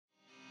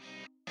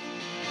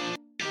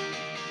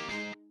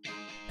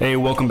Hey,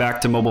 welcome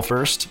back to Mobile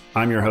First.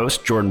 I'm your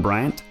host, Jordan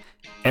Bryant.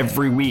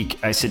 Every week,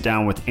 I sit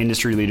down with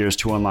industry leaders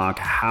to unlock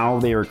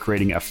how they are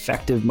creating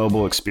effective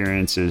mobile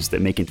experiences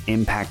that make an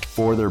impact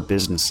for their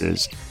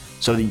businesses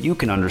so that you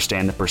can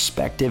understand the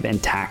perspective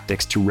and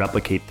tactics to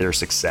replicate their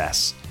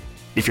success.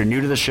 If you're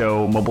new to the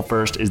show, Mobile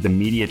First is the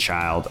media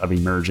child of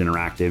Emerge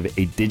Interactive,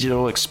 a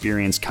digital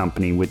experience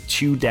company with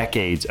 2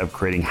 decades of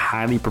creating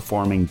highly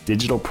performing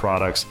digital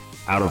products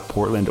out of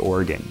Portland,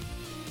 Oregon.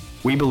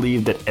 We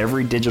believe that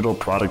every digital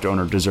product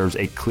owner deserves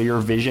a clear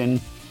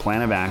vision,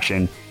 plan of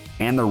action,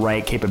 and the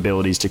right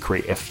capabilities to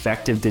create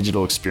effective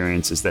digital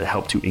experiences that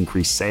help to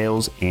increase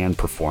sales and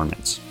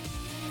performance.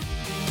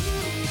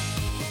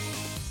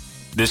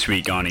 This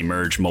week on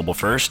Emerge Mobile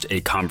First,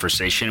 a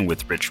conversation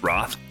with Rich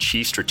Roth,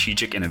 Chief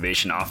Strategic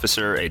Innovation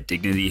Officer at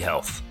Dignity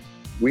Health.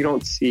 We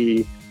don't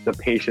see the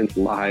patients'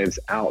 lives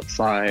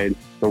outside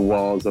the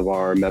walls of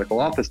our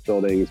medical office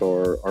buildings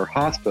or our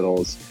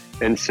hospitals.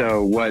 And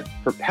so what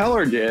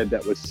Propeller did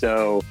that was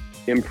so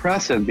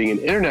impressive, being an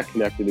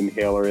internet-connected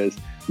inhaler, is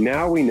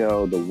now we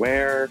know the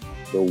where,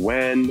 the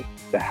when,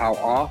 the how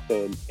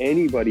often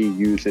anybody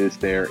uses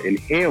their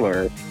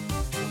inhaler.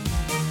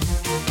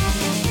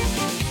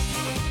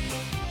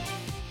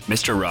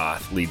 Mr.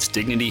 Roth leads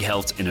Dignity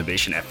Health's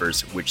innovation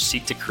efforts, which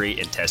seek to create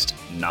and test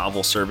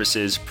novel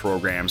services,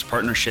 programs,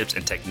 partnerships,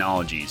 and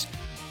technologies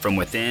from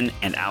within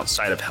and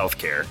outside of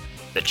healthcare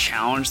that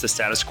challenge the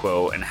status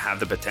quo and have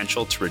the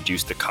potential to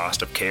reduce the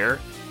cost of care,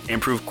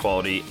 improve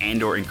quality,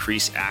 and/or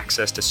increase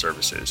access to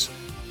services.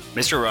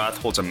 Mr. Roth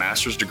holds a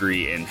master's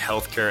degree in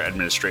healthcare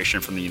administration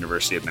from the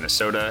University of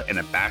Minnesota and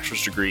a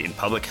bachelor's degree in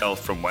public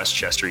health from West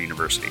Chester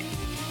University.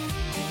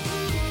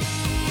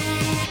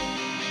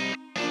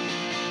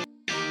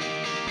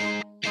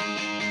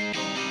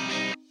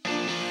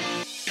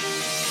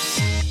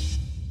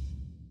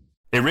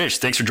 Hey, Rich,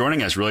 thanks for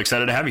joining us. Really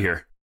excited to have you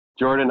here.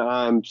 Jordan,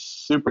 I'm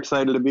super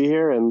excited to be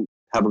here and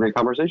have a great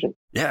conversation.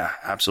 Yeah,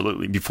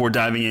 absolutely. Before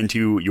diving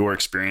into your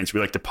experience, we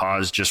like to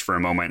pause just for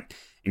a moment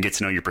and get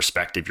to know your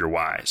perspective, your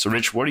why. So,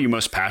 Rich, what are you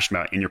most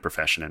passionate about in your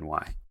profession and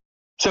why?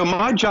 So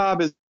my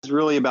job is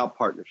really about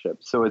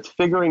partnerships. So it's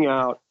figuring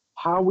out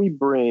how we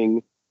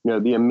bring,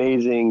 the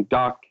amazing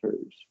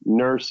doctors,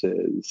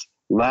 nurses,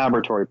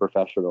 laboratory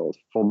professionals,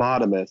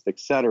 phlebotomists,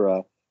 et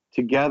cetera,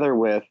 together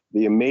with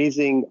the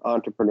amazing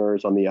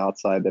entrepreneurs on the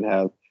outside that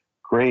have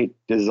great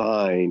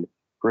design,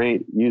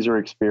 great user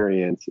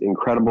experience,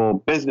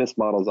 incredible business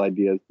models,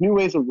 ideas, new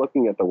ways of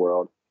looking at the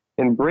world,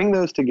 and bring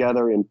those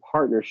together in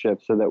partnership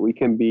so that we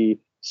can be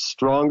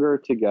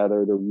stronger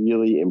together to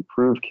really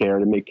improve care,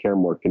 to make care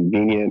more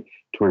convenient,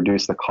 to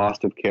reduce the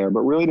cost of care,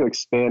 but really to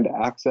expand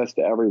access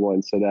to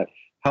everyone so that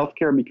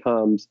healthcare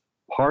becomes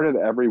part of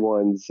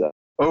everyone's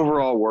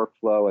overall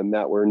workflow, and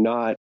that we're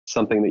not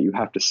something that you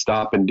have to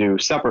stop and do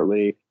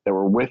separately, that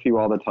we're with you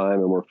all the time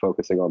and we're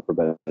focusing on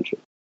prevention.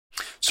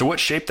 So what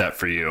shaped that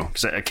for you?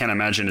 Because I can't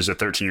imagine as a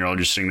 13-year-old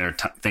just sitting there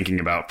thinking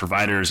about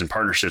providers and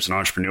partnerships and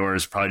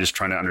entrepreneurs, probably just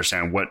trying to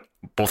understand what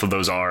both of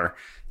those are.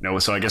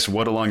 So I guess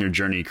what along your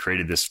journey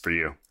created this for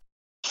you?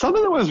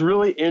 Something that was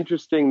really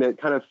interesting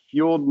that kind of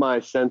fueled my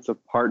sense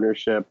of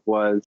partnership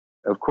was,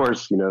 of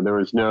course, there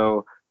was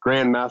no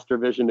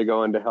grandmaster vision to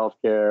go into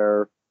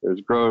healthcare.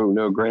 There's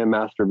no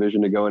grandmaster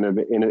vision to go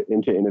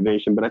into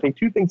innovation. But I think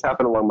 2 things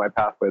happened along my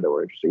pathway that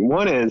were interesting.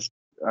 One is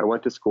I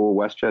went to school,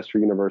 West Chester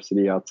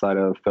University outside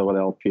of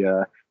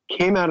Philadelphia,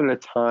 came out at a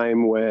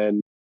time when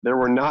there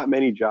were not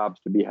many jobs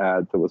to be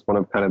had. So it was one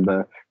of kind of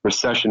the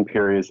recession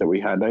periods that we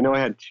had. And I know I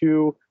had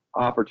 2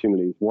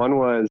 opportunities. One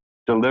was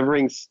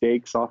delivering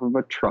steaks off of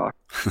a truck,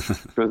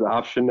 which was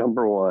option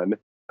number 1.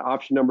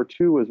 Option number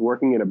 2 was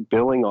working in a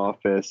billing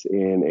office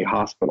in a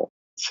hospital.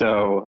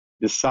 So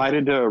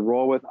decided to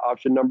roll with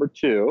option number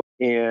 2.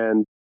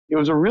 And it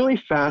was a really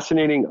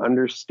fascinating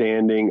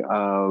understanding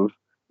of,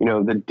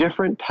 the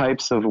different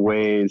types of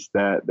ways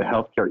that the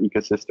healthcare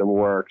ecosystem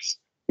works,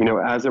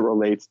 as it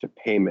relates to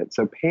payment.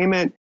 So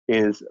payment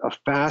is a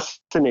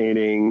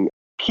fascinating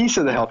piece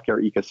of the healthcare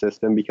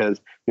ecosystem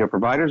because,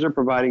 providers are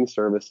providing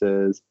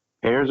services,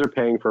 payers are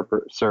paying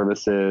for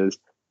services,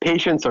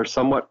 patients are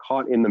somewhat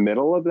caught in the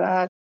middle of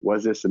that.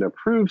 Was this an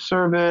approved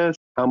service?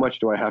 How much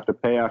do I have to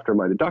pay after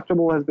my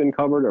deductible has been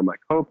covered or my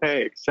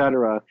copay, et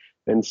cetera?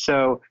 And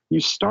so you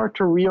start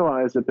to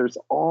realize that there's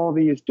all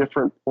these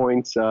different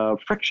points of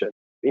friction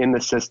in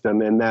the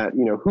system, and that,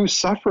 who's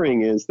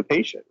suffering is the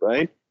patient,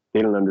 right?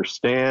 They don't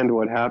understand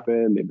what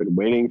happened. They've been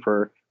waiting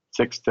for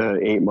 6 to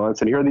 8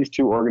 months. And here are these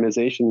 2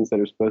 organizations that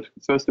are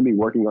supposed to be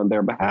working on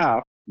their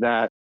behalf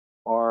that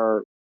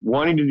are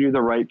wanting to do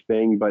the right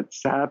thing, but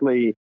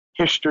sadly,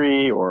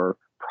 history or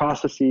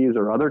processes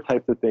or other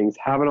types of things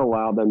haven't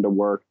allowed them to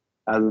work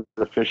as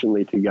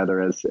efficiently together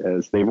as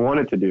they've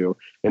wanted to do.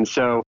 And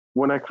so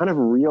when I kind of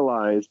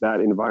realized that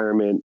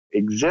environment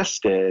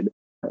existed,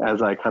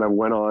 as I kind of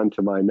went on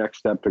to my next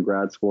step to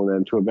grad school and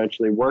then to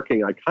eventually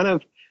working, I kind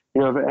of,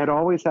 had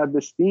always had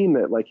this theme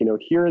that,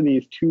 here are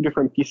these 2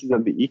 different pieces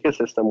of the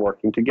ecosystem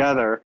working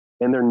together,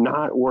 and they're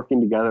not working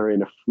together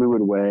in a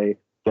fluid way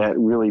that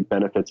really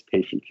benefits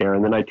patient care.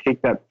 And then I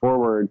take that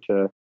forward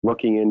to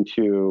looking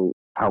into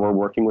how we're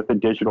working with the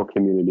digital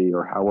community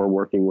or how we're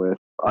working with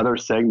other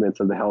segments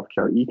of the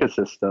healthcare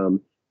ecosystem.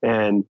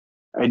 And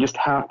I just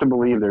have to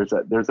believe there's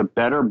a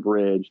better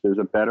bridge, there's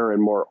a better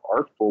and more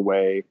artful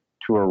way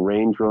to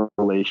arrange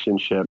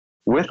relationship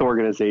with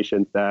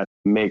organizations that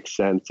make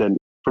sense. And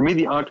for me,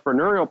 the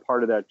entrepreneurial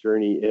part of that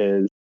journey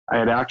is I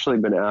had actually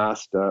been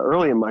asked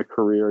early in my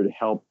career to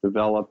help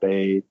develop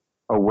a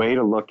way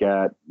to look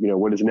at,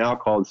 what is now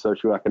called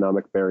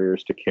socioeconomic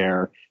barriers to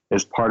care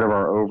as part of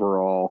our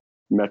overall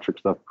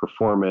metrics of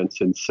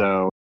performance. And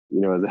so,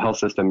 as a health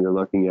system, you're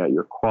looking at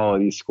your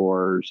quality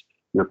scores,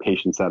 your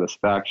patient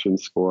satisfaction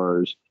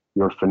scores,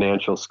 your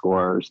financial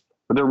scores.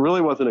 But there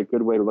really wasn't a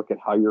good way to look at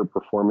how you're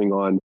performing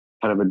on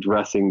kind of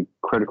addressing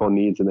critical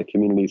needs in the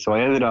community. So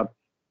I ended up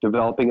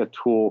developing a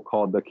tool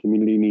called the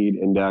Community Need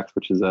Index,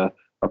 which is a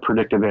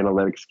predictive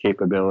analytics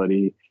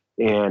capability.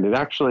 And it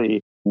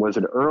actually was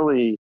an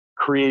early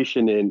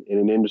creation in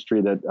an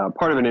industry that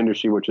part of an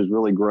industry which has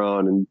really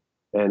grown.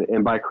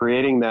 And by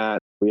creating that,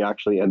 we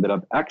actually ended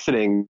up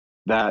exiting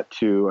that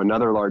to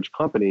another large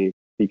company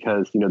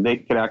because, they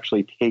could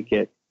actually take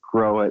it,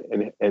 grow it,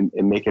 and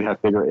make it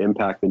have bigger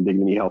impact than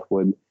Dignity Health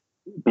would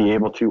be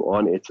able to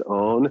on its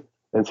own.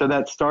 And so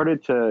that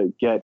started to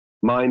get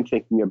mind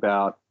thinking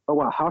about, oh,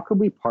 wow, how could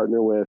we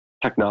partner with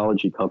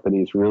technology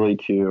companies really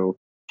to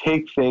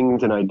take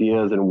things and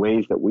ideas and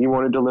ways that we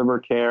want to deliver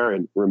care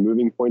and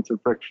removing points of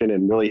friction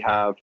and really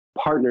have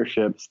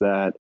partnerships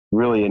that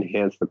really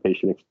enhance the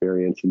patient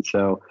experience. And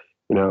so,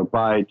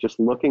 by just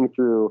looking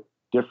through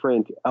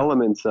different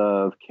elements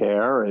of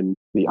care and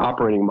the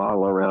operating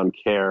model around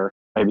care,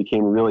 I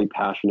became really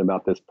passionate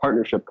about this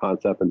partnership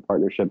concept, and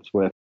partnerships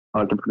with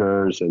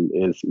entrepreneurs and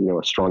is,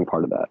 a strong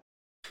part of that.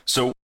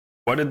 So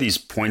what did these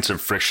points of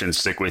friction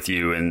stick with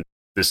you and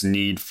this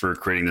need for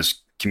creating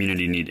this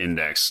community need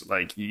index?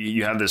 Like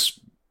you have this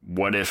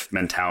what if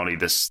mentality,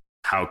 this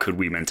how could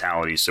we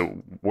mentality.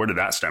 So where did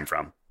that stem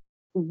from?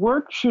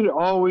 Work should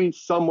always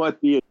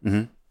somewhat be,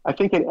 I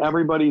think in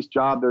everybody's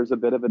job, there's a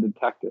bit of a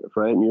detective,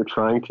 right? And you're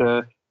trying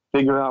to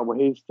figure out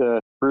ways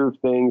to prove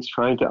things,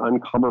 trying to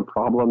uncover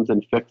problems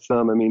and fix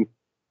them. I mean,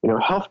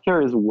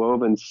 healthcare is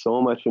woven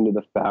so much into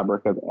the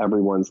fabric of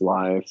everyone's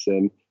lives.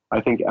 And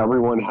I think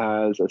everyone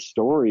has a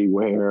story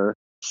where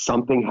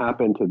something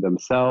happened to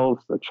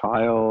themselves, a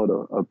child,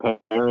 a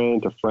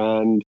parent, a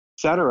friend,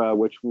 et cetera,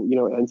 which,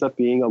 ends up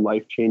being a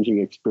life-changing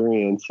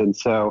experience. And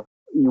so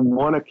you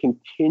want to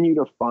continue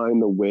to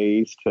find the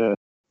ways to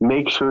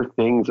make sure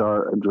things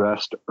are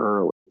addressed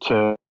early,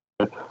 to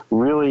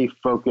really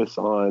focus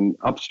on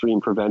upstream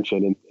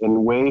prevention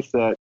in ways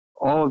that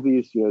all of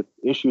these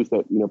issues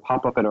that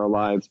pop up in our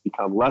lives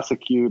become less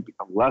acute,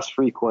 become less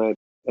frequent.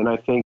 And I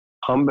think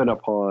incumbent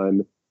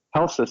upon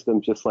health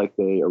systems, just like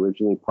they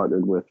originally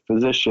partnered with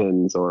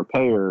physicians or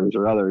payers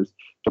or others,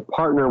 to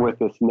partner with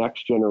this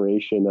next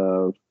generation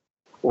of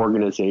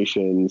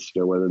organizations,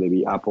 whether they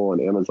be Apple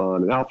and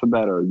Amazon and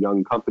Alphabet or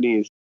young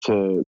companies,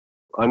 to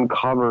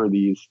uncover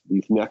these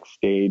next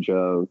stage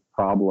of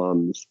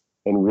problems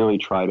and really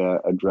try to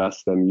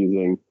address them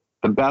using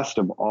the best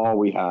of all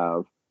we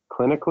have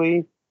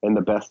clinically and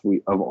the best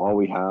of all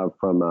we have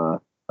from a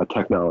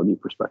technology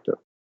perspective.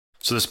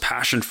 So this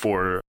passion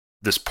for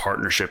this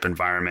partnership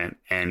environment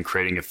and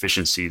creating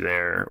efficiency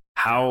there,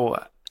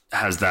 how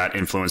has that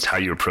influenced how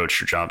you approach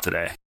your job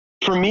today?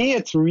 For me,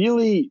 it's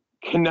really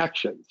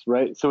connections,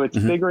 right? So it's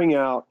figuring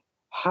out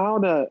how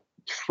to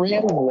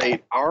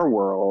translate our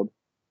world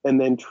and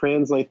then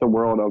translate the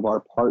world of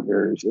our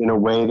partners in a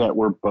way that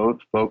we're both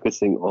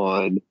focusing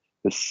on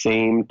the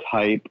same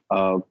type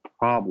of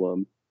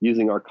problem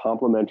using our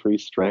complementary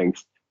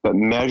strengths, but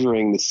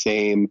measuring the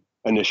same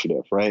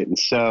initiative, right? And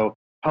so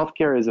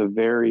healthcare is a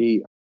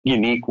very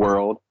unique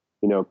world.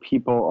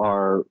 People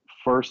are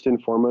first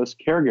and foremost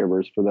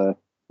caregivers for the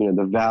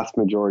vast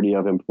majority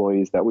of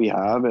employees that we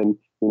have, and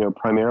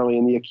primarily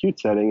in the acute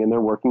setting, and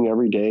they're working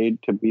every day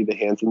to be the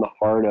hands and the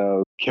heart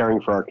of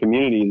caring for our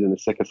communities and the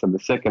sickest of the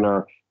sick in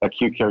our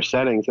acute care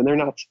settings. And they're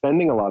not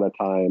spending a lot of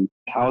time.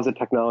 How is the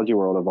technology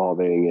world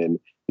evolving? And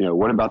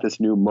what about this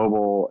new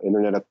mobile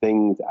Internet of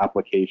Things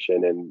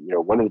application? And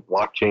what does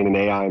blockchain and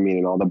AI mean?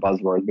 And all the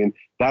buzzwords. I mean,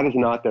 that is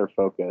not their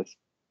focus.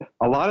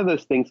 A lot of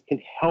those things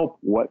can help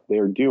what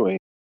they're doing.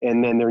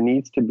 And then there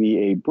needs to be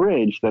a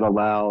bridge that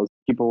allows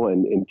people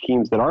and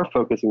teams that are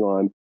focusing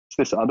on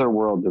this other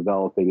world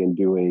developing and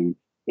doing,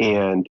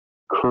 and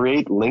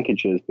create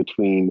linkages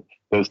between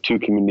those two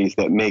communities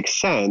that make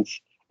sense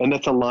and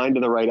that's aligned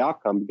to the right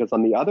outcome. Because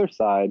on the other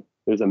side,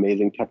 there's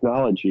amazing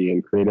technology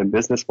and creative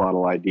business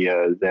model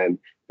ideas and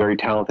very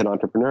talented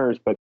entrepreneurs.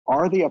 But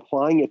are they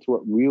applying it to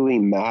what really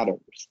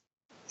matters?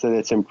 So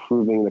it's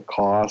improving the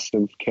cost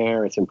of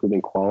care, it's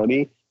improving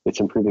quality, it's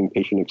improving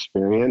patient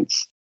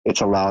experience, it's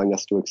allowing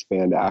us to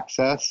expand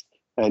access.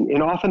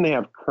 And often they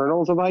have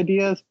kernels of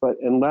ideas, but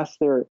unless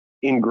they're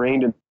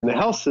ingrained in the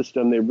health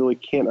system, they really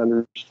can't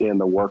understand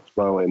the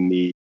workflow and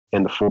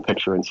the full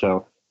picture. And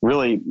so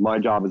really my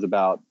job is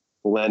about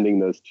blending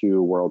those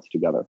two worlds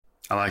together.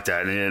 I like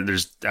that. And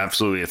there's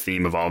absolutely a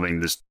theme evolving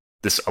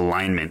this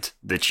alignment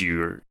that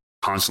you're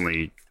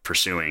constantly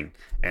pursuing.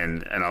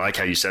 And I like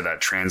how you said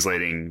that,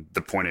 translating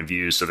the point of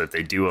view so that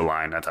they do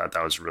align. I thought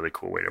that was a really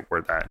cool way to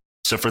word that.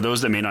 So for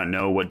those that may not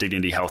know what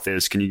Dignity Health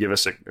is, can you give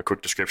us a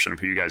quick description of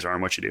who you guys are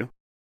and what you do?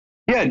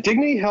 Yeah,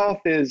 Dignity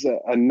Health is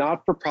a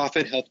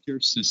not-for-profit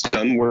healthcare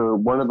system. We're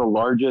one of the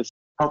largest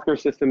healthcare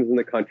systems in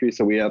the country.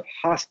 So we have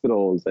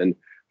hospitals and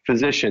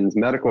physicians,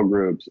 medical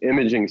groups,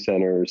 imaging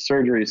centers,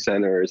 surgery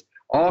centers,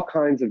 all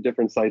kinds of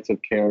different sites of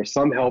care,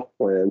 some health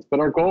plans. But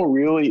our goal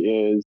really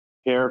is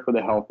care for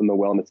the health and the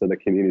wellness of the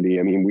community.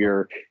 I mean,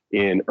 we're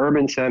in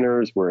urban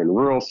centers, we're in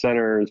rural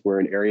centers, we're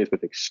in areas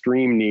with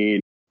extreme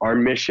need. Our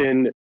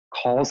mission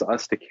calls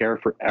us to care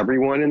for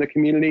everyone in the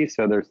community.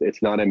 So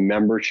it's not a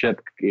membership,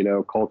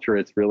 culture.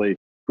 It's really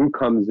who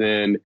comes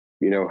in,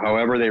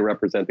 however they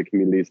represent the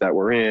communities that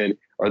we're in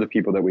are the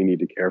people that we need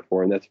to care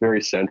for. And that's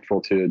very central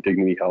to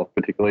Dignity Health,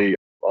 particularly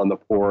on the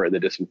poor and the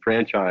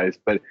disenfranchised.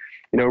 But,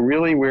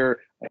 really we're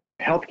a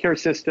healthcare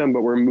system,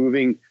 but we're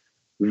moving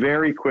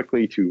very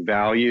quickly to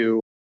value,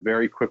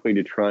 very quickly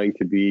to trying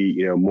to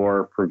be,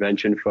 more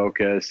prevention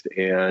focused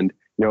and,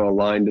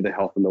 aligned to the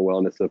health and the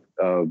wellness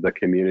of the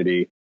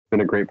community. It's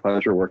been a great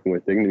pleasure working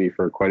with Dignity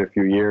for quite a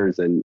few years,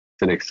 and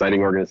it's an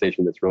exciting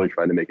organization that's really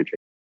trying to make a change.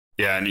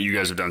 Yeah, and you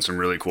guys have done some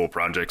really cool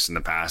projects in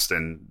the past,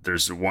 and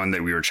there's one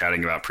that we were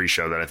chatting about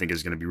pre-show that I think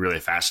is going to be really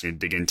fascinating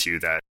to dig into,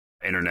 that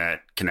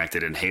internet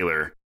connected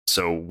inhaler.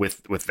 So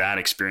with that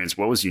experience,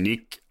 what was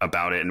unique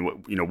about it,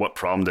 and what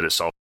problem did it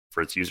solve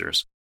for its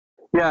users?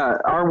 Yeah,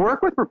 our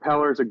work with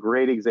Propeller is a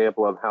great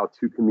example of how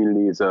two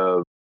communities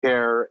of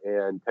care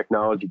and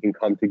technology can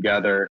come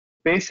together.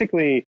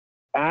 Basically,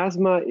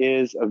 asthma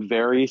is a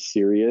very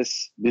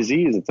serious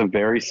disease. It's a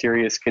very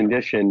serious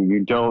condition.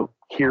 You don't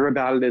hear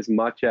about it as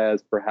much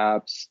as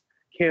perhaps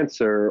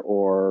cancer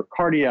or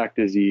cardiac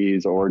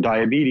disease or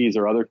diabetes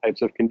or other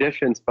types of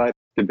conditions, but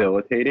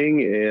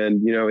debilitating.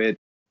 And,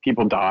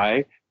 people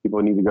die.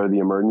 People need to go to the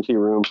emergency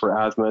room for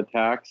asthma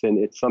attacks. And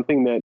it's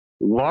something that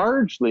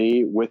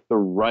largely with the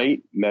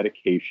right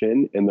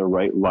medication and the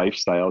right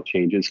lifestyle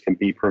changes can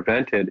be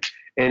prevented.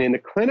 And in the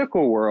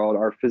clinical world,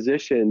 our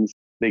physicians,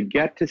 they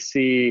get to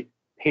see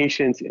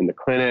patients in the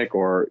clinic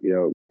or,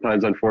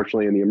 sometimes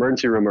unfortunately in the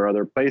emergency room or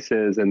other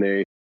places, and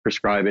they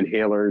prescribe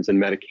inhalers and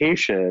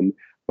medication.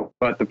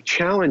 But the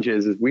challenge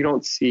is we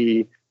don't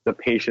see the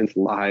patient's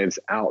lives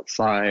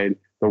outside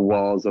the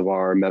walls of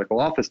our medical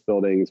office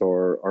buildings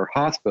or our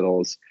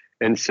hospitals.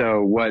 And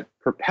so what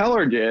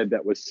Propeller did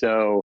that was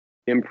so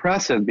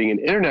impressive, being an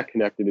internet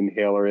connected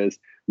inhaler, is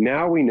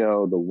now we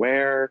know the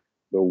where,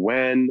 the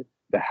when,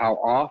 the how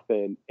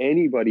often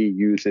anybody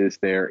uses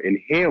their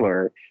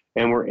inhaler.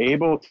 And we're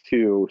able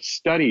to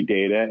study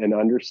data and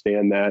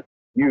understand that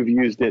you've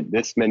used it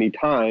this many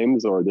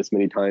times or this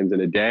many times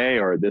in a day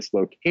or this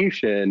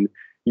location,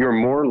 you're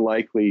more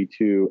likely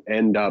to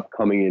end up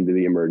coming into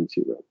the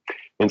emergency room.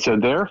 And so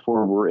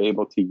therefore, we're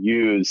able to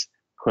use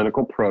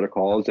clinical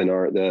protocols and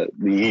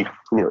the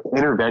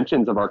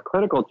interventions of our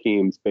clinical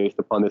teams based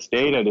upon this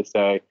data to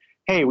say,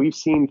 hey, we've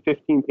seen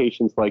 15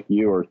 patients like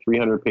you or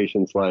 300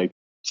 patients like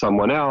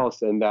someone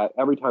else, and that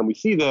every time we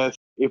see this,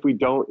 if we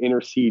don't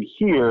intercede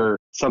here,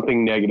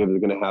 something negative is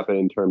going to happen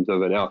in terms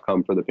of an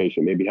outcome for the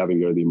patient, maybe having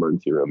to go to the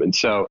emergency room. And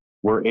so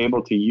we're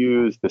able to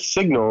use the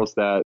signals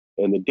that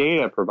and the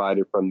data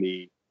provided from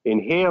the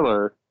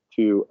inhaler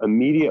to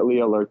immediately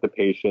alert the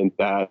patient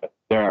that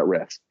they're at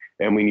risk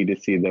and we need to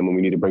see them and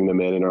we need to bring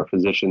them in, and our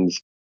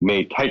physicians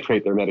may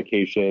titrate their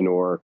medication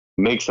or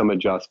make some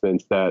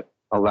adjustments that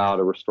allow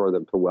to restore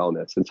them to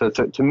wellness. And so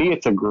to me,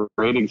 it's a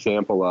great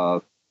example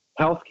of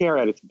healthcare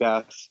at its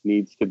best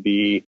needs to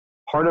be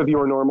part of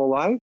your normal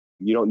life.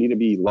 You don't need to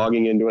be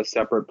logging into a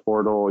separate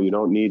portal. You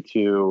don't need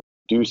to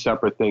do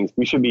separate things.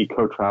 We should be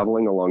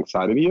co-traveling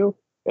alongside of you.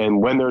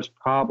 And when there's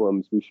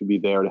problems, we should be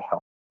there to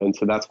help. And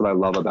so that's what I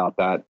love about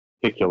that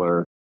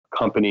particular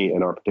company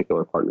and our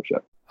particular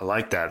partnership. I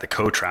like that, the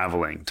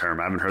co-traveling term.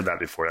 I haven't heard that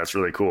before. That's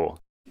really cool.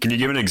 Can you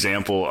give an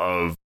example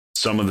of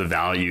some of the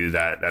value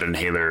that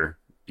inhaler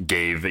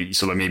gave?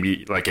 So that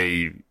maybe like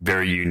a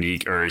very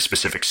unique or a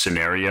specific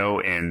scenario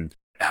and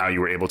how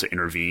you were able to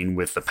intervene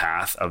with the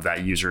path of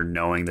that user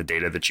knowing the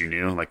data that you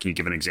knew? Like, can you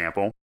give an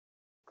example?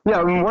 Yeah,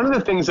 I mean, one of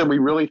the things that we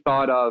really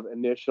thought of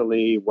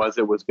initially was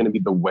it was going to be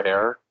the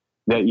where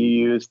that you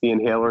use the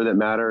inhaler that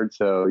mattered.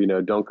 So,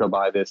 don't go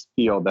by this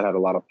field that had a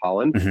lot of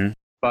pollen. Mm-hmm.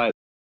 But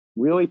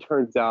really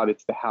turns out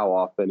it's the how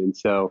often. And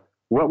so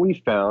what we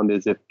found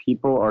is if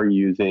people are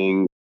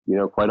using,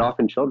 quite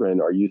often children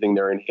are using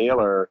their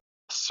inhaler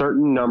a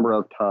certain number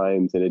of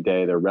times in a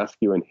day, their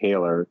rescue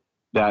inhaler,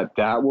 that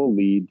will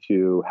lead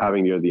to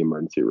having to go to the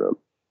emergency room.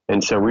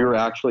 And so we were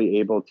actually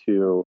able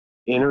to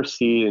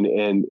intercede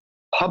and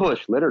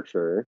publish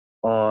literature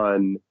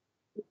on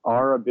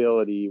our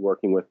ability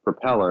working with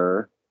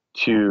Propeller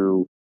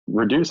to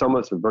reduce,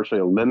 almost virtually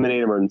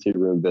eliminate emergency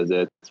room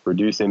visits,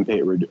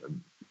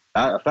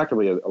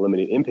 effectively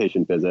eliminate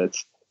inpatient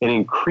visits, and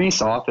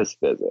increase office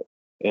visits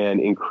and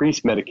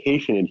increase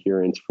medication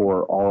adherence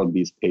for all of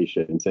these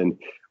patients. And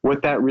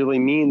what that really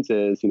means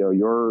is,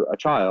 you're a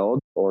child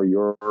or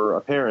you're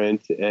a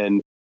parent,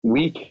 and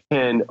we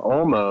can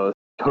almost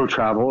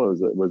co-travel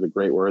was a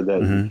great word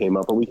that came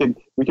up, but we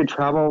could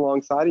travel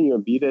alongside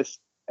and, be this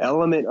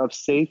element of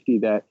safety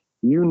that,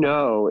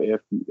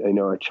 if,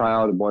 a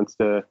child wants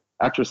to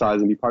exercise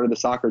and be part of the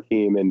soccer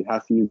team and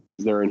has to use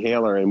their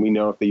inhaler. And we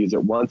know if they use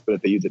it once, but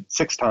if they use it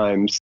 6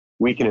 times,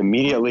 we can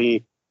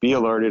immediately be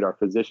alerted. Our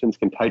physicians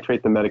can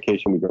titrate the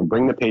medication. We can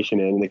bring the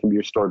patient in and they can be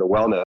restored to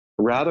wellness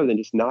rather than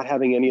just not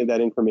having any of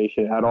that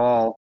information at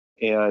all.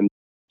 And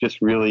just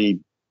really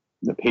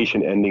the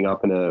patient ending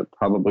up in a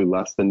probably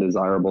less than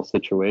desirable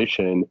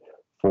situation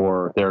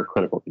for their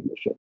clinical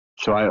condition.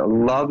 So I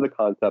love the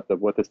concept of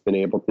what this has been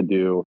able to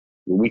do.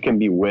 We can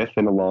be with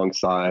and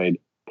alongside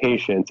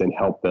patients and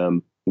help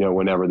them,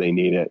 whenever they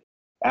need it.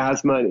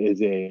 Asthma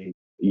is a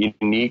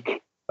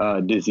unique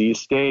disease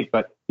state,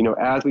 but,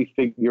 as we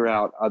figure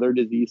out other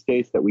disease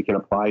states that we can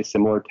apply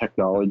similar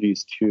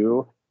technologies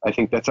to, I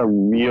think that's a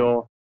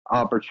real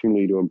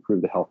opportunity to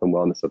improve the health and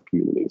wellness of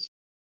communities.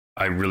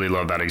 I really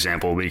love that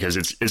example because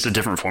it's a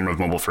different form of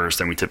mobile first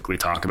than we typically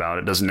talk about.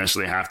 It doesn't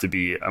necessarily have to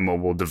be a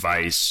mobile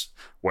device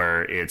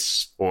or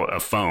a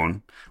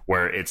phone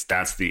where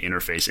that's the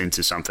interface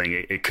into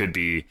something. It could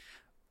be,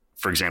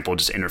 for example,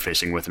 just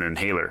interfacing with an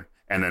inhaler,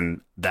 and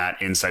then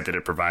that insight that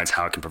it provides,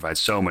 how it can provide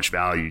so much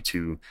value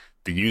to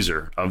the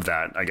user of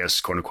that, I guess,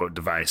 quote unquote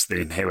device, the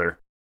inhaler.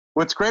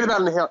 What's great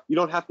about an inhaler, you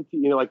don't have to,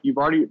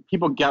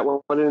 people get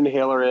what an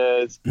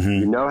inhaler is.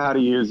 You know how to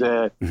use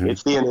it.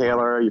 It's the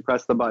inhaler. You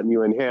press the button,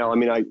 you inhale. I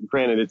mean,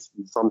 granted, it's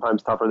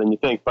sometimes tougher than you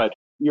think, but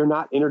you're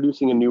not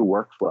introducing a new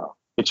workflow.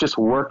 It's just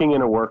working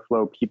in a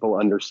workflow people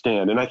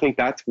understand. And I think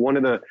that's one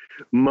of the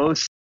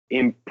most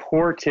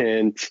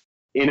important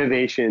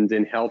innovations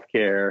in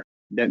healthcare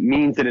that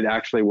means that it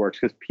actually works,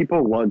 because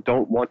people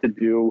don't want to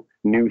do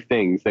new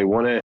things. They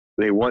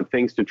want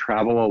things to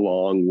travel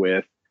along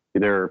with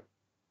their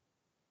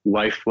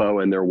life flow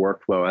and their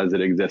workflow as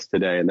it exists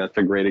today. And that's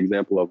a great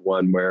example of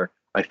one where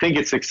I think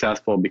it's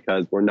successful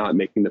because we're not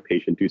making the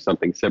patient do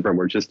something separate.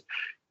 We're just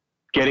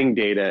getting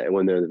data. And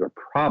when there's a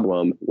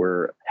problem,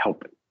 we're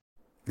helping.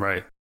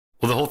 Right.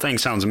 Well, the whole thing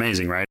sounds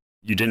amazing, right?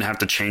 You didn't have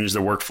to change the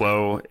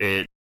workflow.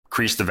 It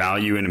increased the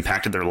value and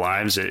impacted their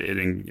lives. It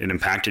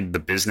impacted the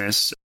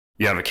business.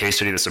 You have a case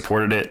study that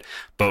supported it.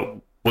 But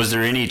was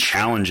there any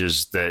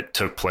challenges that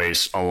took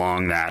place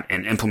along that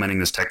and implementing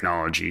this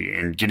technology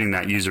and getting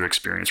that user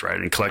experience right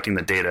and collecting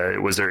the data?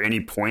 Was there any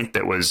point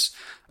that was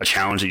a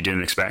challenge that you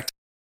didn't expect?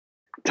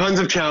 Tons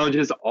of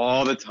challenges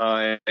all the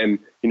time,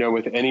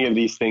 with any of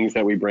these things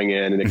that we bring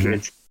in. And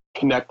it's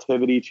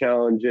connectivity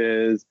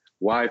challenges,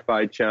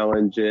 Wi-Fi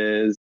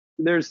challenges.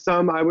 There's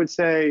some, I would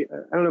say,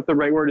 I don't know if the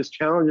right word is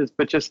challenges,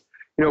 but just,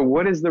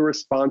 what is the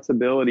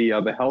responsibility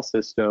of a health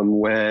system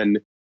when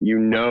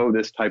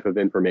this type of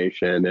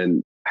information,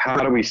 and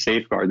how do we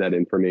safeguard that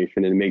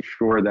information and make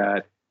sure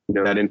that,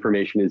 that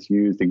information is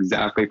used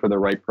exactly for the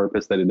right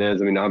purpose that it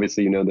is? I mean,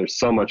 obviously, there's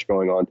so much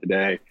going on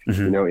today,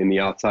 in the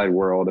outside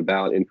world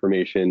about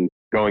information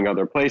going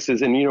other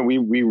places. And,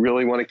 we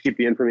really want to keep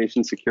the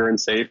information secure and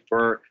safe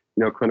for,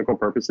 clinical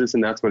purposes.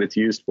 And that's what it's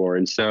used for.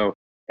 And so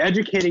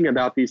educating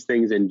about these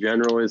things in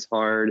general is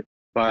hard,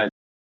 but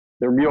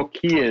the real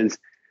key is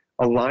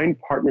aligned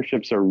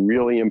partnerships are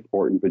really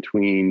important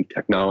between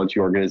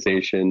technology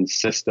organizations,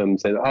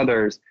 systems, and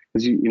others,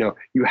 because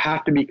you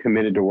have to be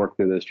committed to work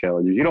through those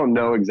challenges. You don't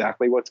know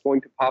exactly what's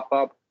going to pop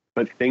up,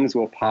 but things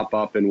will pop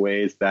up in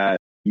ways that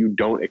you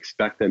don't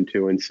expect them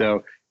to. And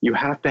so you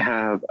have to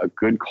have a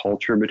good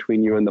culture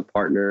between you and the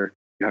partner.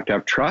 You have to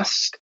have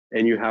trust,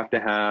 and you have to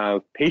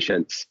have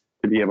patience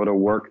to be able to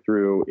work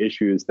through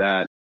issues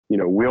that,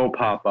 will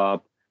pop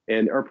up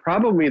and are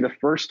probably the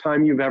first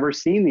time you've ever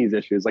seen these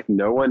issues. Like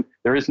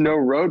there is no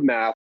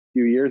roadmap a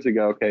few years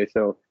ago. Okay,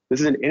 so this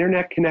is an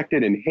internet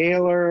connected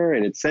inhaler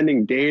and it's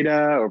sending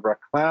data over a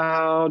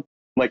cloud.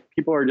 Like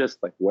people are just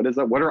like, what is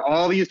that? What are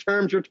all these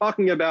terms you're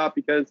talking about?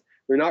 Because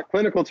they're not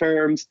clinical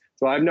terms.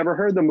 So I've never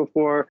heard them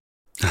before.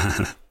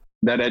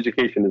 That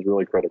education is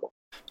really critical.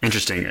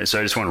 Interesting. So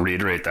I just want to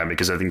reiterate that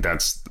because I think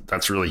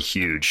that's really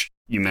huge.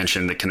 You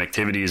mentioned the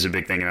connectivity is a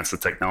big thing, and that's the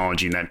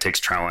technology, and that takes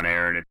trial and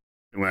error. And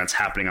when that's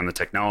happening on the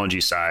technology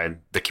side,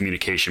 the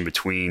communication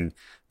between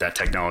that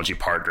technology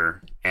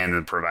partner and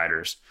the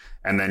providers.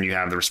 And then you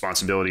have the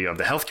responsibility of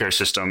the healthcare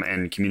system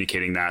and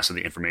communicating that so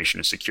the information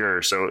is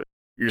secure. So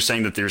you're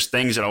saying that there's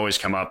things that always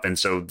come up. And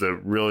so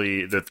where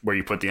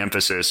you put the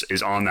emphasis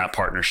is on that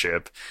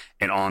partnership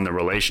and on the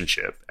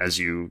relationship, as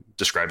you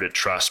described it,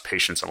 trust,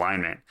 patience,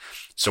 alignment.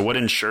 So what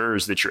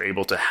ensures that you're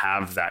able to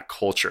have that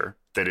culture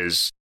that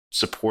is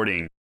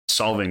supporting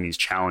solving these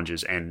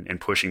challenges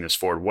and pushing this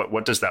forward?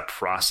 What does that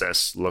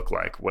process look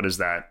like? What does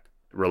that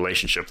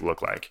relationship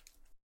look like?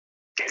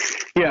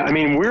 Yeah, I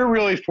mean, we're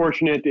really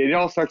fortunate. It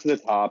all starts at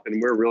the top,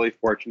 and we're really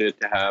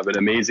fortunate to have an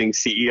amazing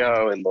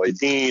CEO and Lloyd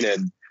Dean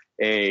and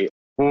a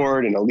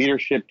board and a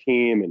leadership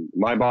team and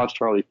my boss,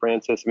 Charlie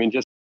Francis. I mean,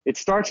 just it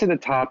starts at the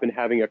top and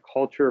having a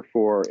culture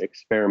for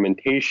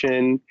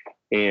experimentation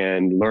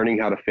and learning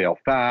how to fail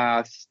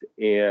fast,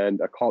 and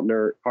a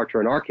culture,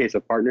 in our case,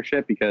 of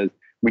partnership, because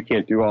we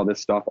can't do all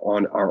this stuff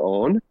on our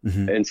own.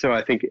 And so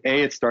I think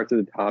A, it starts at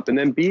the top, and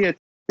then B, it's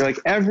like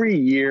every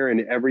year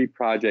and every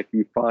project,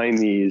 you find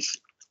these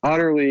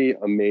utterly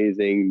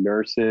amazing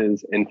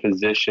nurses and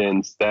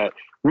physicians that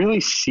really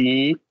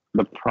see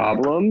the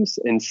problems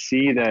and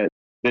see that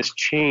this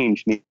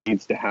change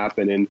needs to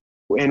happen and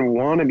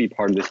want to be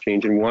part of this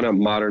change and want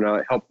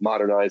to help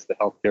modernize the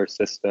healthcare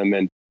system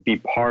and be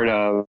part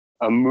of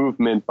a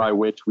movement by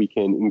which we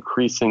can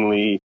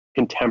increasingly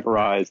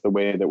contemporize the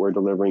way that we're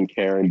delivering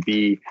care and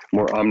be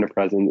more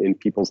omnipresent in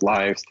people's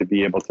lives to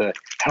be able to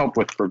help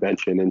with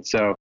prevention. And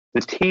so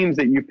the teams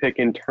that you pick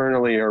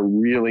internally are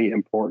really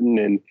important.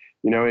 And,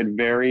 it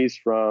varies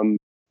from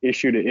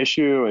issue to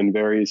issue and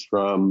varies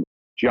from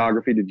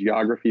geography to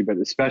geography, but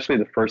especially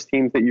the first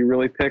teams that you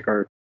really pick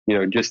are,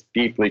 just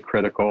deeply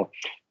critical.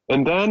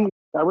 And then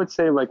I would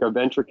say like a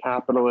venture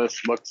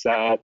capitalist looks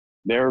at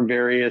their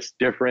various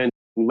different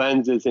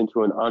lenses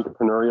into an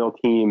entrepreneurial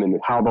team and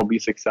how they'll be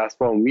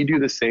successful. And we do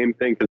the same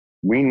thing because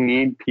we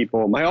need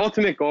people. My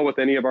ultimate goal with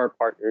any of our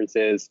partners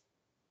is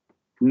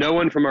no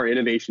one from our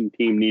innovation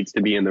team needs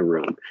to be in the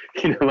room.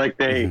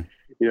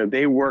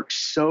 They work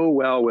so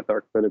well with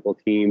our clinical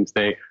teams.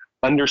 They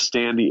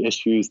understand the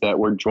issues that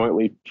we're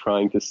jointly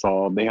trying to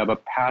solve. They have a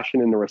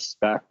passion and a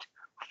respect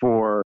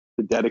for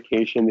the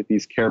dedication that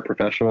these care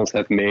professionals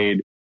have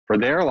made for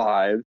their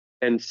lives.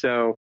 And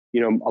so,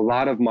 a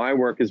lot of my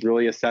work is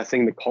really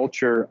assessing the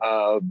culture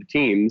of the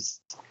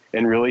teams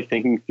and really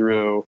thinking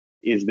through,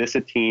 is this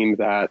a team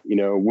that,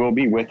 will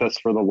be with us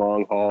for the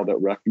long haul, that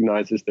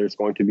recognizes there's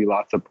going to be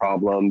lots of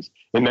problems?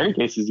 In many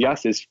cases,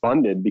 yes, is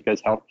funded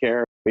because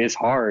healthcare is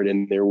hard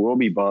and there will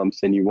be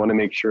bumps, and you want to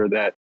make sure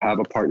that you have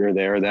a partner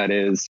there that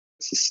is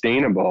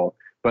sustainable.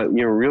 But,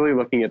 really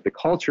looking at the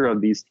culture of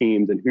these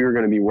teams and who you're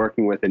going to be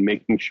working with and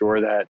making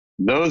sure that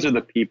those are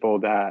the people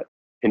that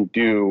can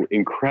do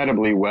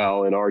incredibly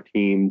well in our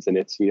teams. And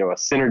it's, a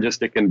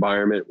synergistic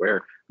environment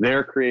where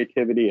their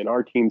creativity and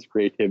our team's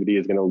creativity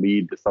is going to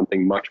lead to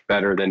something much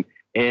better than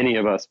any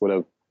of us would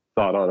have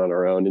thought on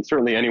our own. And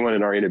certainly anyone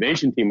in our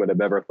innovation team would have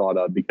ever thought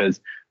of,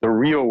 because the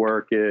real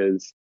work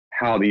is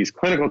how these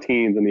clinical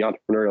teams and the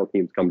entrepreneurial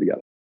teams come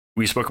together.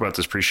 We spoke about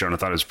this pre-show and I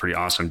thought it was pretty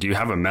awesome. Do you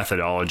have a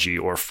methodology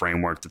or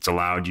framework that's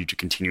allowed you to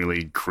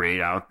continually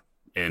create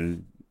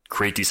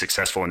these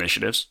successful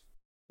initiatives?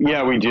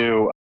 Yeah, we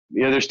do.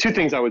 There's two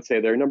things I would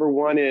say there. Number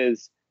one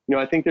is,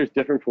 I think there's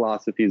different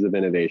philosophies of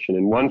innovation.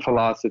 And one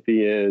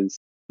philosophy is,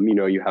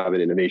 you have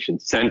an innovation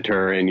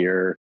center and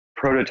you're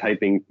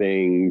prototyping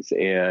things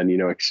and,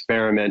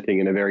 experimenting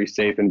in a very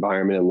safe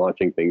environment and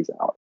launching things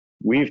out.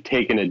 We've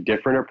taken a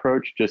different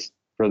approach just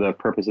for the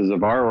purposes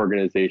of our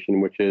organization,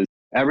 which is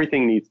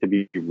everything needs to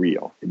be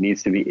real. It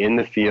needs to be in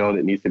the field.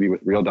 It needs to be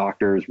with real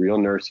doctors, real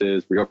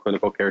nurses, real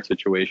clinical care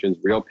situations,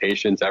 real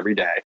patients every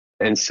day.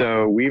 And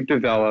so we've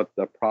developed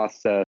a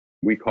process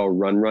we call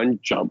Run, Run,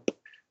 Jump.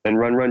 And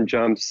Run, Run,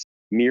 Jumps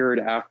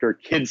mirrored after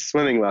kids'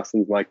 swimming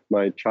lessons. Like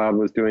my child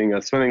was doing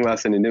a swimming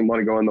lesson and didn't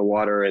want to go in the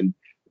water. And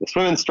the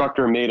swim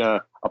instructor made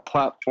a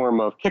platform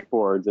of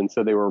kickboards. And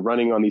so they were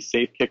running on these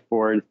safe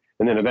kickboards.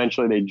 And then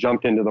eventually they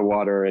jumped into the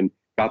water and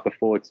got the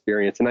full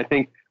experience. And I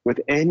think with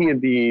any of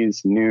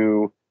these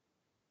new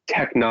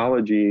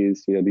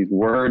technologies, these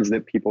words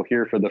that people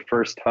hear for the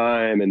first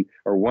time and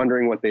are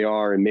wondering what they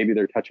are, and maybe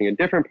they're touching a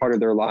different part of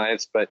their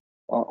lives, but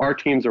our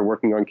teams are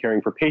working on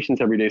caring for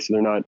patients every day, so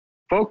they're not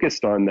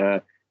focused on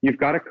that. You've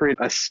got to create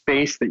a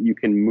space that you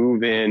can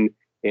move in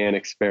and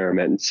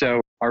experiment. And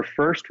so our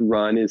first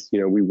run is,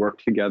 we work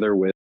together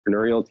with the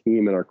entrepreneurial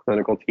team and our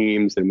clinical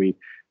teams, and we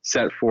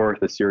set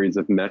forth a series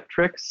of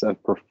metrics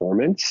of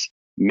performance,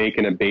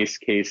 making a base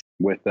case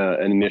with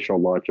an initial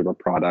launch of a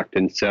product.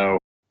 And so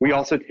we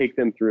also take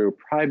them through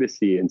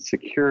privacy and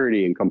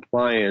security and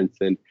compliance.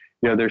 And,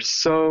 there's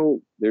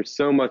so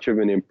much of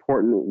an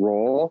important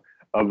role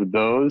of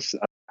those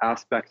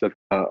aspects of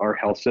our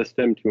health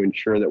system to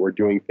ensure that we're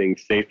doing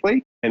things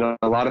safely. And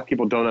a lot of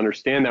people don't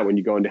understand that when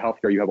you go into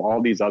healthcare, you have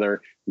all these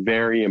other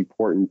very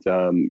important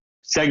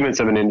segments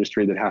of an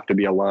industry that have to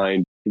be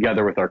aligned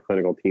together with our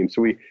clinical team.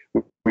 So we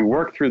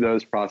work through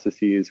those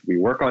processes, we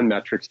work on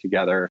metrics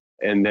together,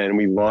 and then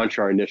we launch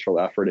our initial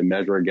effort and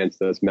measure against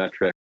those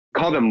metrics.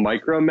 Call them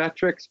micro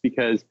metrics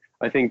because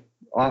I think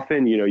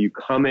often, you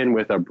come in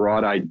with a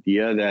broad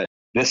idea that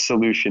this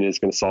solution is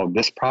going to solve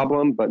this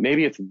problem, but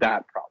maybe it's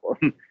that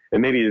problem.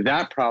 And maybe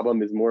that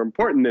problem is more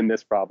important than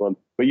this problem,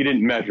 but you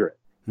didn't measure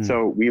it.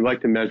 So we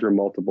like to measure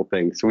multiple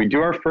things. So we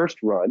do our first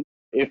run.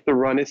 If the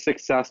run is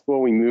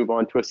successful, we move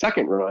on to a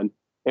second run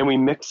and we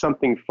mix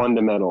something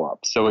fundamental up.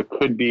 So it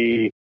could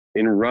be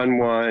in run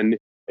one,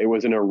 it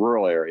was in a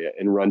rural area.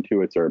 In run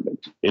two, it's urban.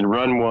 In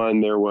run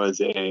one, there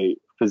was a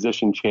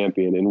physician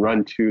champion. In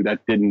run two, that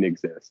didn't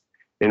exist.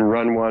 In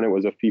run one, it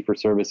was a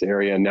fee-for-service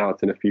area. And now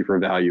it's in a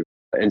fee-for-value.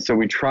 And so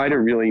we try to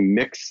really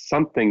mix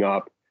something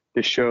up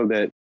to show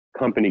that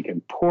company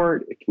can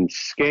port, it can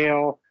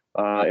scale,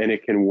 and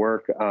it can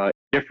work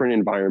different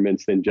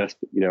environments than just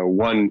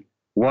one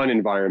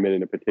environment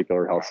in a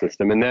particular health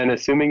system. And then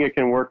assuming it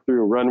can work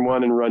through run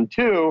one and run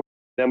two,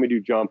 then we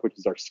do jump, which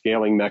is our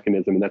scaling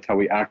mechanism. And that's how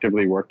we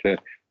actively work to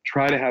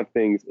try to have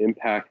things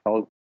impact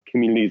health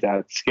communities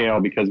at scale,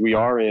 because we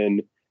are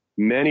in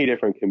many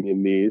different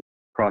communities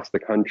across the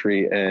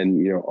country.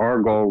 And,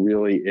 our goal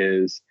really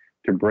is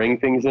to bring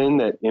things in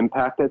that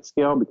impact at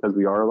scale, because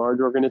we are a large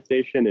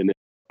organization, and a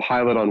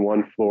pilot on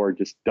one floor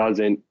just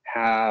doesn't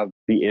have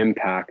the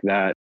impact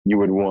that you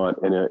would want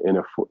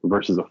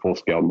versus a full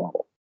scale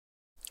model.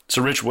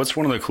 So Rich, what's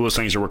one of the coolest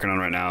things you're working on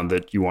right now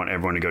that you want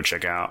everyone to go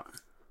check out?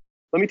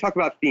 Let me talk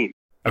about themes.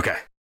 Okay.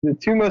 The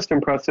two most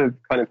impressive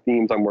kind of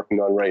themes I'm working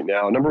on right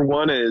now. Number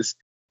one is,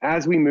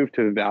 as we move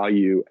to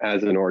value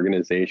as an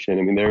organization,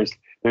 I mean,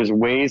 there's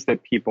ways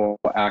that people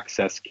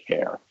access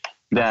care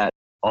that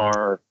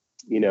are,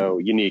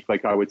 unique.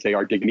 Like I would say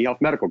our Dignity Health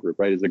Medical Group,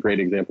 right, is a great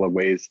example of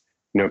ways,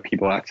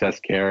 people access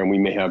care, and we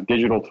may have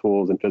digital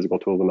tools and physical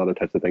tools and other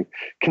types of things.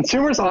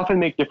 Consumers often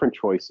make different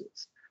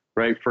choices,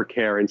 right, for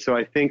care. And so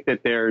I think that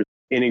there's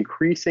an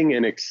increasing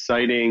and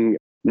exciting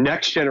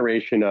next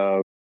generation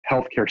of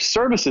healthcare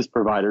services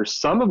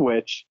providers, some of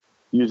which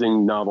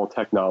using novel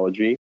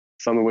technology,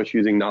 some of which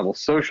using novel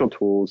social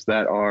tools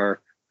that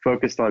are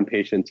focused on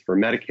patients for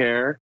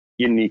Medicare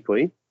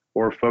uniquely,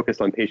 or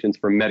focused on patients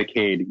for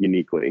Medicaid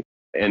uniquely.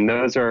 And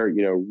those are,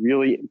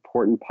 really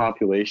important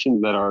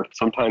populations that are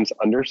sometimes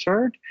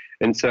underserved.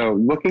 And so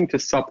looking to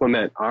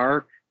supplement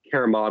our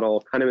care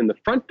model kind of in the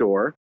front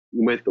door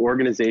with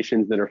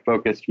organizations that are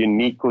focused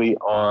uniquely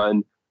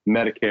on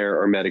Medicare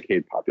or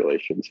Medicaid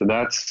populations. So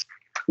that's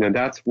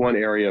one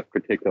area of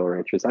particular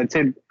interest. I'd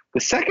say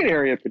the second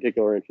area of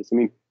particular interest,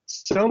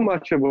 so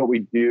much of what we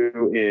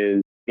do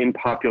is in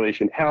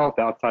population health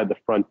outside the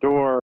front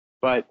door,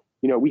 but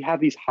we have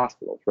these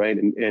hospitals, right?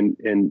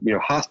 And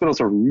hospitals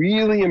are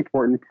really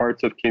important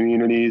parts of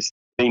communities.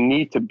 They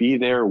need to be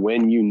there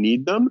when you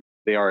need them.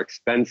 They are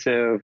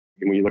expensive.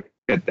 And when you look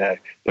at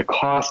the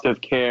cost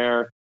of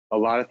care, a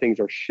lot of things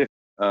are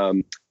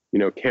shifting,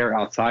 care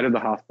outside of the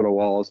hospital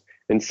walls.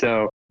 And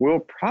so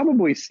we'll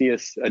probably see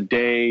a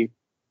day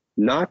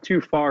not too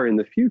far in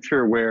the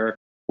future where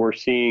we're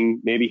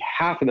seeing maybe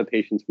half of the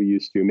patients we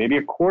used to, maybe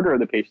a quarter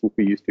of the patients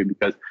we used to,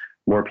 because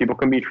more people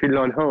can be treated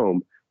on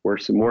home. We're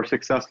more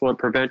successful at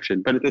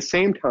prevention. But at the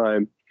same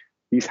time,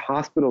 these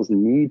hospitals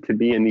need to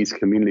be in these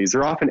communities.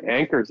 They're often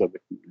anchors of the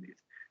communities.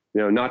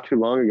 Not too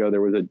long ago,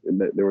 there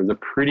was a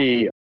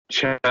pretty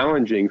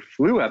challenging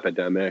flu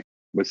epidemic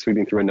was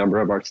sweeping through a number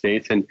of our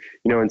states. And,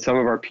 in some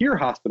of our peer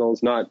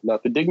hospitals, not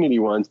the Dignity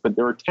ones, but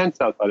there were tents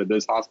outside of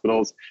those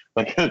hospitals,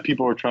 like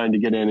people were trying to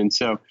get in. And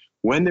so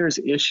when there's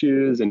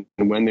issues and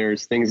when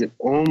there's things that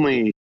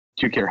only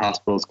acute care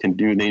hospitals can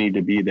do, they need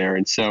to be there.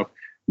 And so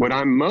what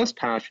I'm most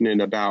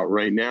passionate about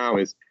right now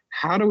is,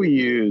 how do we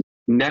use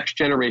next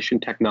generation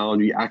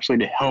technology actually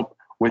to help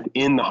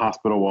within the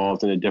hospital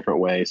walls in a different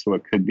way? So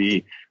it could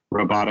be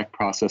robotic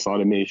process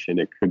automation.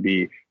 It could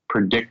be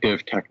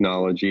predictive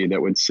technology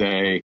that would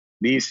say,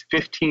 these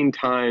 15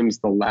 times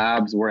the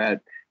labs were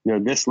at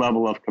this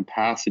level of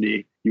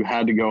capacity, you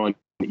had to go on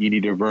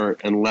ED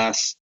divert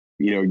unless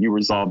you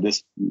resolve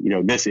this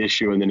this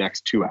issue in the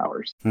next 2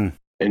 hours.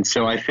 And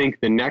so I think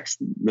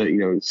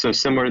so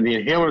similar to the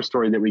inhaler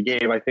story that we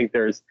gave, I think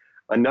there's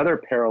another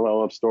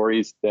parallel of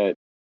stories that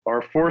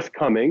are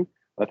forthcoming.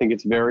 I think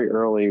it's very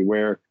early,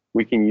 where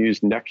we can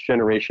use next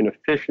generation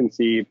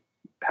efficiency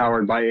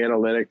powered by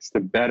analytics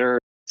to better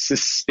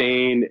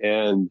sustain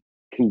and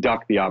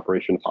conduct the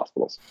operation of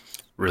hospitals.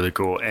 Really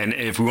cool. And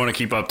if we want to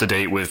keep up to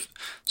date with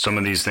some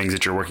of these things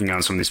that you're working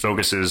on, some of these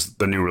focuses,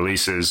 the new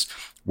releases,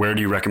 where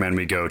do you recommend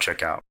we go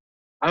check out?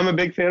 I'm a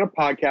big fan of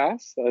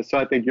podcasts. So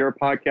I think your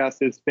podcast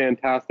is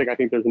fantastic. I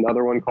think there's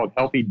another one called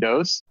Healthy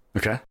Dose,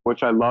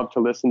 which I love to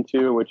listen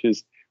to, which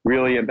is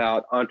really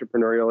about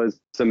entrepreneurialism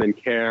and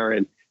care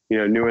and,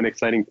 new and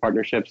exciting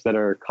partnerships that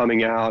are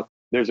coming out.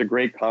 There's a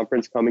great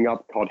conference coming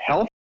up called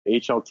Health,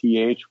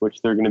 HLTH, which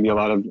there are going to be a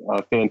lot of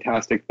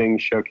fantastic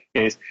things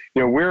showcased.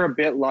 We're a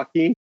bit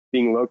lucky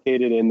being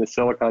located in the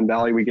Silicon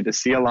Valley. We get to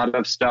see a lot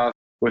of stuff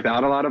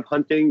without a lot of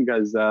hunting,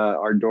 because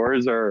our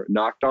doors are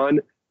knocked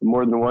on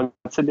more than once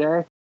a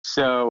day.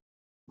 So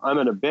I'm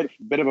in a bit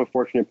of a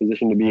fortunate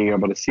position to being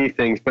able to see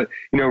things. But,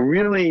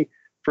 really,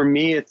 for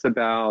me, it's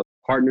about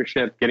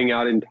partnership, getting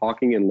out and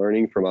talking and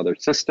learning from other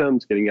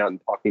systems, getting out and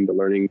talking to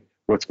learning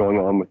what's going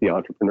on with the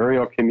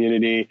entrepreneurial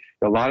community.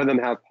 A lot of them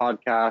have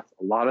podcasts.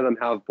 A lot of them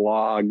have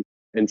blogs.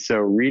 And so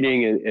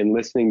reading and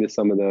listening to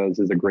some of those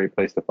is a great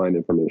place to find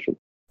information.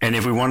 And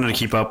if we wanted to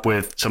keep up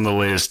with some of the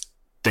latest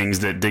things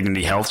that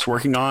Dignity Health's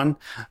working on,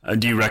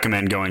 do you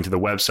recommend going to the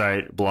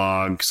website,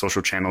 blog,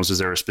 social channels? Is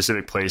there a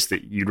specific place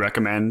that you'd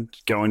recommend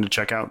going to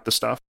check out the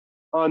stuff?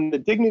 On the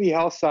Dignity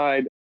Health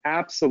side,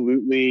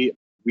 absolutely.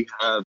 We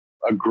have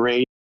a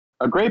great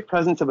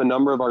presence of a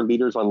number of our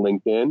leaders on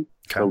LinkedIn.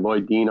 Okay. So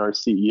Lloyd Dean, our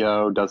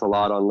CEO, does a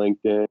lot on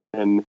LinkedIn,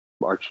 and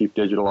our Chief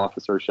Digital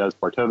Officer, Shez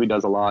Partovi,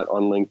 does a lot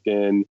on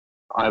LinkedIn.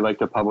 I like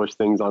to publish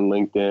things on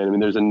LinkedIn.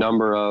 There's a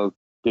number of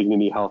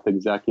Dignity Health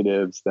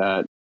executives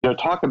that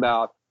talk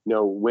about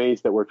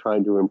ways that we're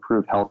trying to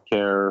improve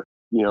healthcare,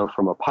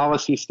 from a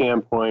policy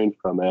standpoint,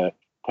 from a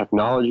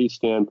technology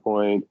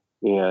standpoint,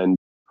 and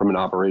from an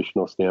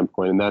operational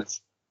standpoint. And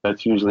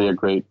that's usually a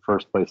great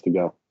first place to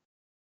go.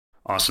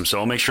 Awesome. So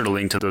I'll make sure to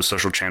link to those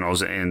social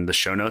channels in the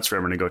show notes for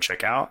everyone to go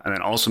check out. And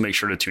then also make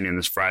sure to tune in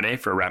this Friday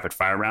for a rapid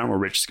fire round where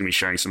Rich is going to be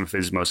sharing some of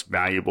his most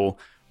valuable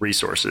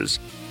resources.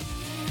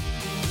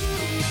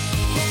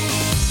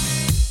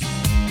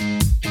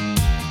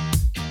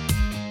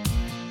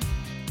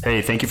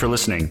 Hey, thank you for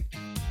listening.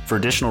 For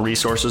additional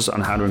resources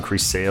on how to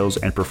increase sales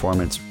and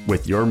performance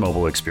with your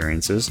mobile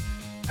experiences,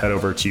 head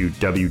over to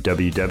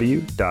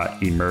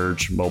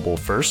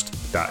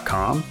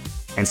www.emergemobilefirst.com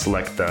and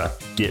select the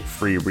Get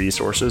Free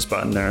Resources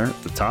button there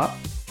at the top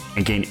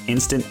and gain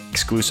instant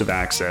exclusive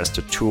access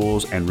to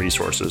tools and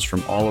resources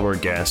from all of our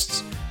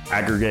guests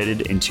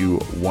aggregated into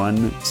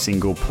one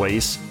single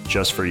place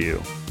just for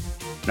you.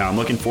 Now, I'm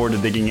looking forward to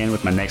digging in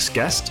with my next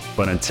guest,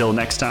 but until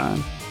next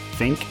time,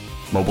 think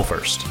mobile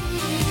first.